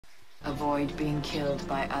Avoid being killed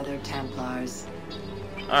by other Templars.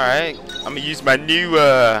 Alright, I'm gonna use my new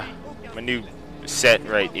set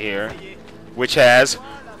right here, which has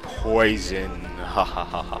poison. Ha ha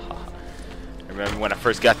ha ha ha. I remember when I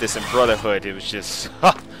first got this in Brotherhood, it was just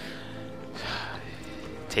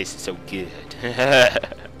tasted so good. Yeah,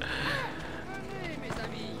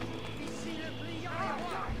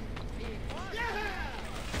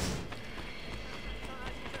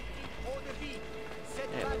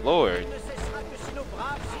 Lord.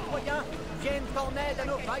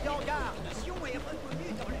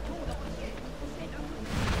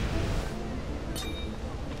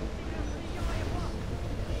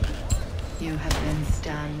 You have been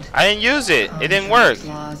stunned. I didn't use it. It didn't work.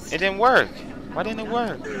 Lost. It didn't work. Why didn't it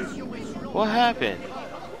work? What happened?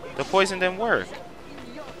 The poison didn't work.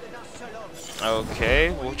 Okay,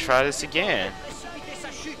 we'll try this again.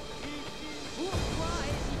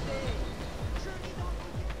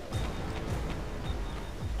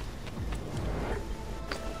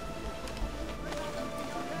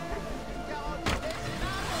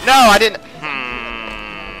 No, I didn't.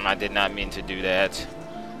 I did not mean to do that.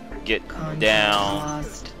 Get down.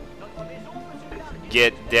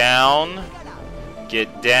 Get down.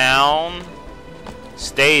 Get down.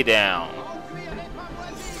 Stay down.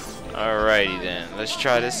 Alrighty then. Let's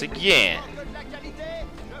try this again.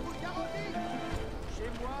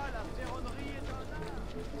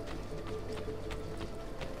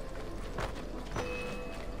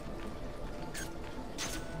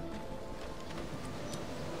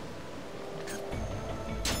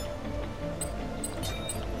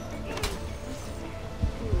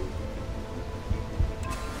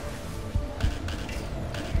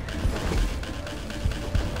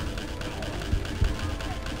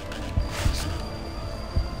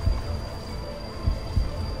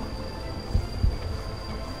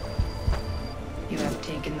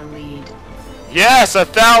 Taken the lead. Yes,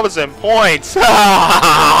 1,000 points. Yes.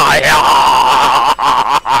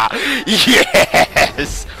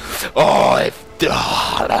 Oh,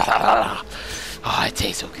 it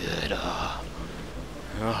tastes so good.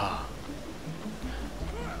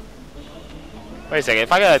 Wait a second.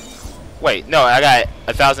 If I got, wait, no, I got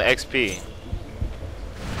 1,000 XP.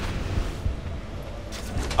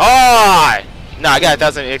 Oh, no, I got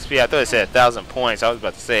 1,000 XP. I thought it said 1,000 points. I was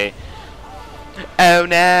about to say. Oh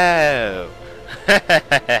no!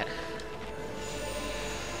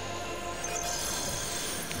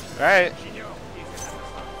 Right.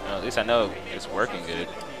 Well, at least I know it's working good.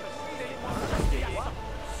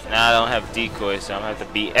 Now I don't have decoys, so I'm gonna have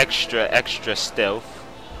to be extra stealth.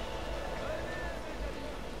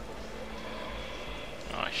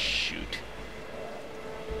 Oh shoot!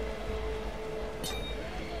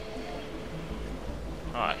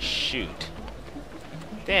 Oh shoot!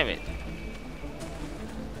 Damn it!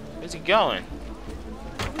 Where's he going?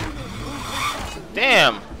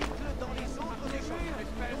 Damn!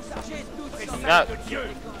 I'm not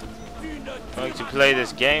going to play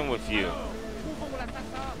this game with you.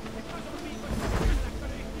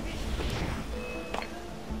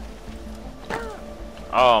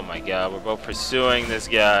 Oh my god, we're both pursuing this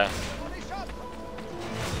guy.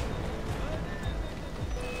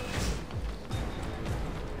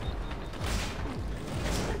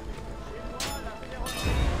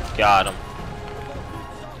 Got him.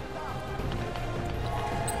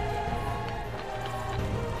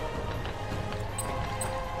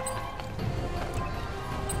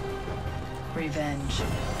 Revenge.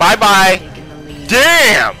 Bye bye. Taken the lead.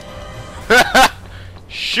 Damn!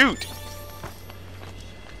 Shoot.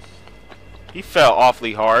 He fell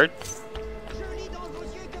awfully hard.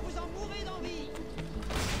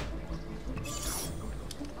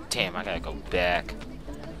 Damn, I gotta go back.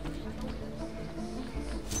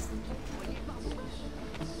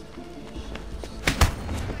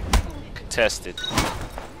 Contested.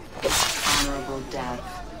 Honorable death.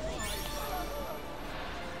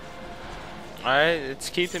 Alright, it's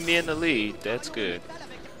keeping me in the lead. That's good.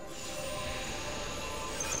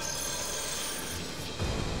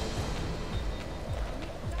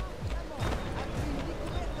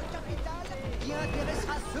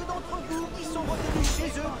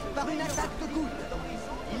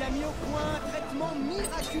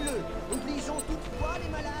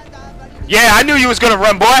 Yeah, I knew you was gonna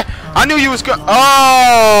run, boy. I knew you was gonna.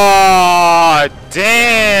 Oh,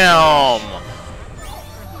 damn.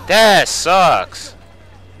 That sucks.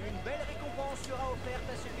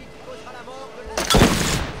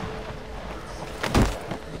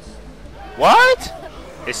 What?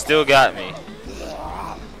 It still got me.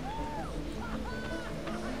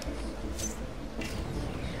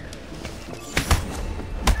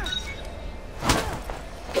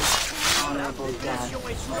 Honorable death.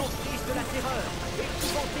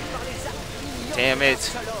 Damn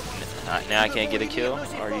it. Now I can't get a kill?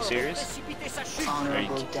 Are you serious?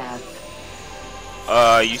 Honorable death.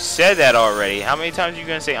 You said that already. How many times are you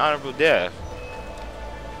gonna say honorable death?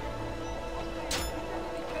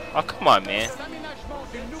 Oh, come on, man.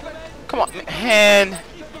 Come on, man.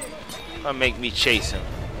 Gonna make me chase him.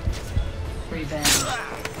 Revenge.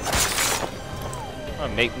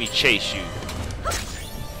 Gonna make me chase you.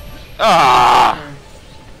 Ah!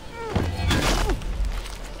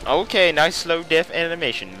 Okay, nice slow death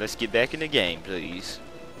animation. Let's get back in the game, please.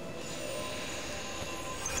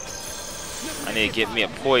 I need to get me a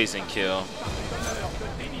poison kill.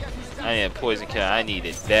 I need a poison kill. I need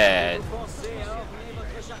it bad.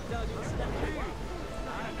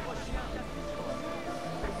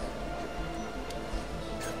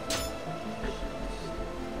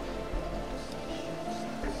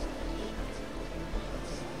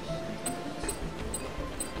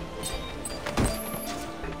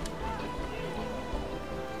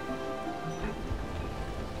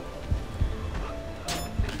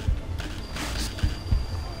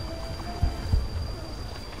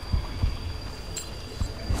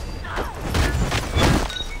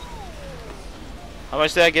 How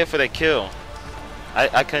much did I get for that kill?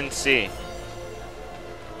 I couldn't see.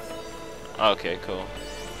 Okay, cool.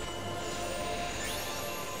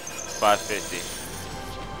 550.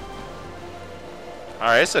 All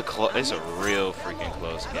right, it's a real freaking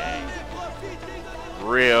close game.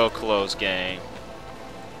 Real close game.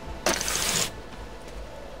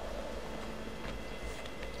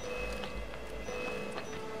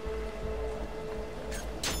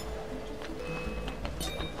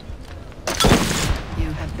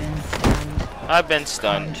 I've been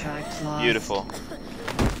stunned. Beautiful.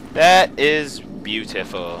 That is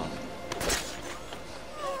beautiful.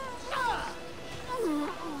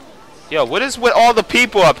 Yo, what is with all the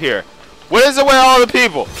people up here? What is it with all the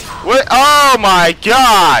people? What? Oh my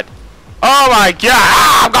god! Oh my god!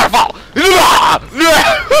 Ah, I'm gonna fall!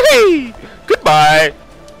 Goodbye.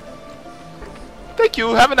 Thank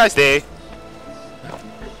you. Have a nice day.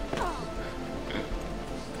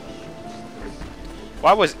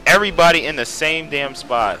 Why was everybody in the same damn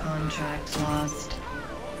spot? Contract lost.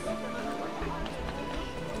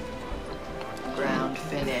 Round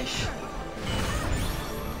finish.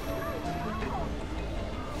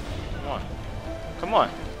 Come on. Come on.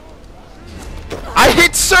 I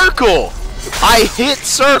hit circle! I hit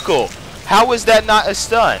circle! How is that not a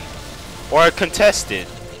stun? Or a contested?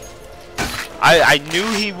 I knew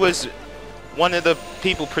he was one of the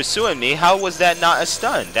people pursuing me. How was that not a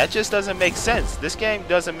stun? That just doesn't make sense. This game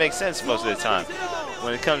doesn't make sense most of the time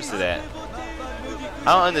when it comes to that.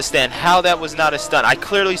 I don't understand how that was not a stun. I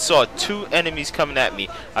clearly saw two enemies coming at me.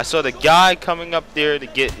 I saw the guy coming up there to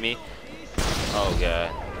get me. Oh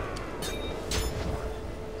god.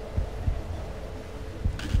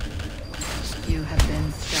 You have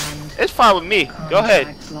been stunned. It's fine with me. Go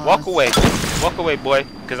ahead. Walk away. Walk away, boy.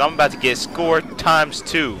 Because I'm about to get scored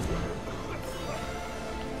 ×2.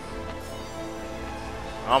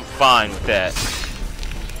 I'm fine with that.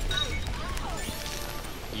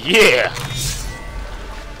 Yeah.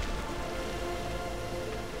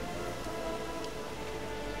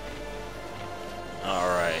 All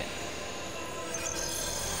right.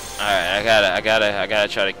 All right. I gotta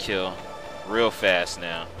try to kill real fast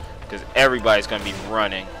now, because everybody's gonna be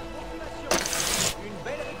running.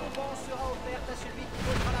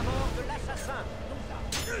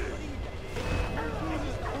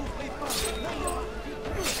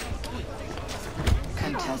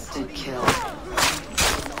 Contested kill.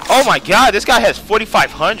 Oh my god, this guy has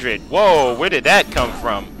 4,500. Whoa, where did that come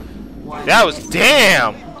from? That was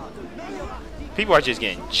damn. People are just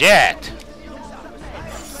getting jacked.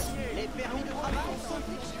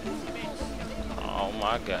 Oh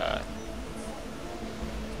my god.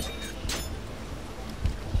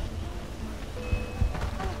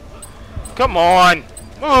 Come on,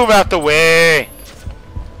 move out the way.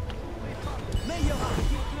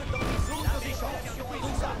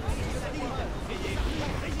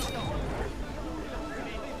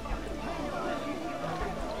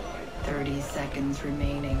 Seconds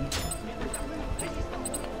remaining.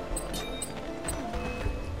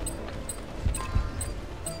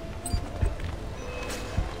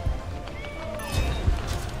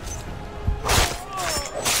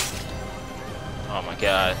 Oh my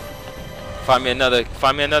god. Find me another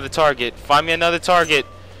target. Find me another target.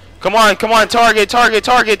 Come on, come on, target,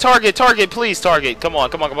 please, target. Come on.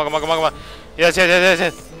 Yes.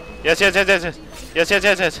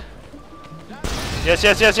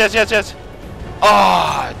 Yes.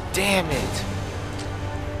 Oh, damn it.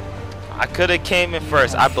 I could have came in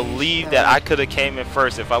first. I believe that I could have came in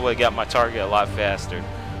first if I would have got my target a lot faster.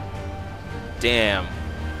 Damn.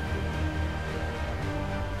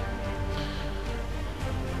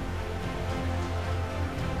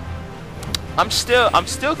 I'm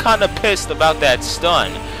still kind of pissed about that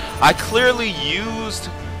stun. I clearly used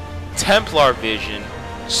Templar vision,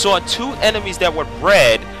 saw two enemies that were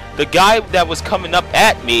red. The guy that was coming up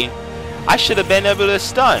at me, I should have been able to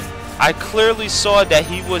stun. I clearly saw that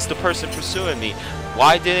he was the person pursuing me.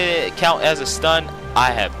 Why did it count as a stun? I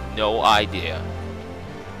have no idea.